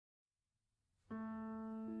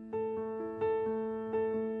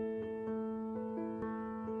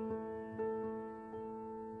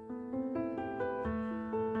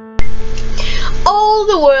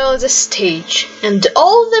the world is a stage, and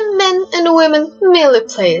all the men and women merely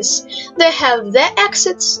players. They have their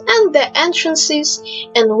exits and their entrances,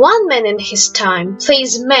 and one man in his time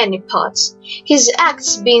plays many parts, his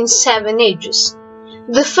acts being 7 ages.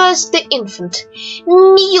 The first the infant,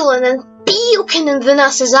 mewling and puking in the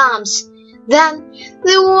nurse's arms. Then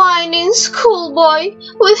the whining schoolboy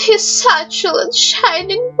with his satchel and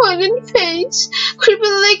shining boiling face,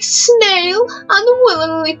 creeping like snail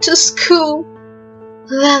unwillingly to school.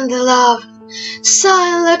 Then the love,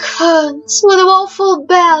 sighing like ferns, with a woeful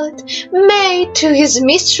ballad made to his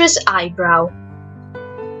mistress' eyebrow.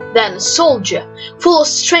 Then a soldier, full of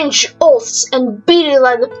strange oaths and beady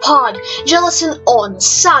like the pod, jealous and on,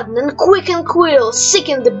 sudden and quick and quarrel,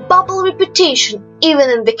 seeking the bubble reputation even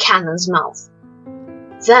in the cannon's mouth.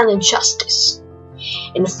 Then a justice,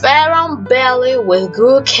 in fair round belly with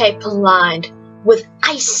good capon lined, with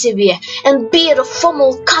eye severe and beard of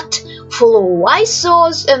formal cut, full of wise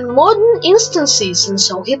saws and modern instances, and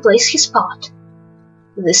so he plays his part.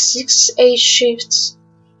 The 6 age shifts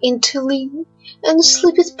into lean and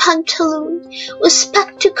sleepy pantaloon, with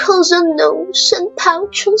spectacles on nose and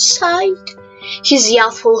pouch on side. His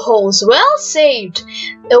youthful halls well saved,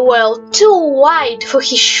 a well too wide for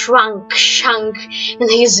his shrunk shunk, and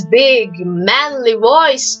his big manly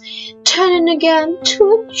voice turning again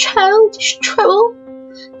to a childish treble,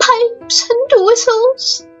 pipes and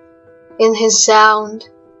whistles in his sound.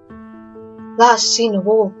 Last scene of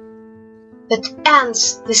all, that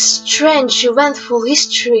ends this strange eventful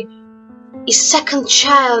history, is second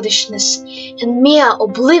childishness and mere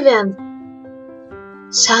oblivion.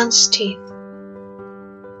 Sans teeth,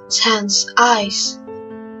 sans eyes,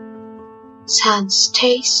 sans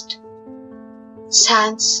taste,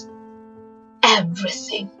 sans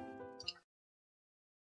everything.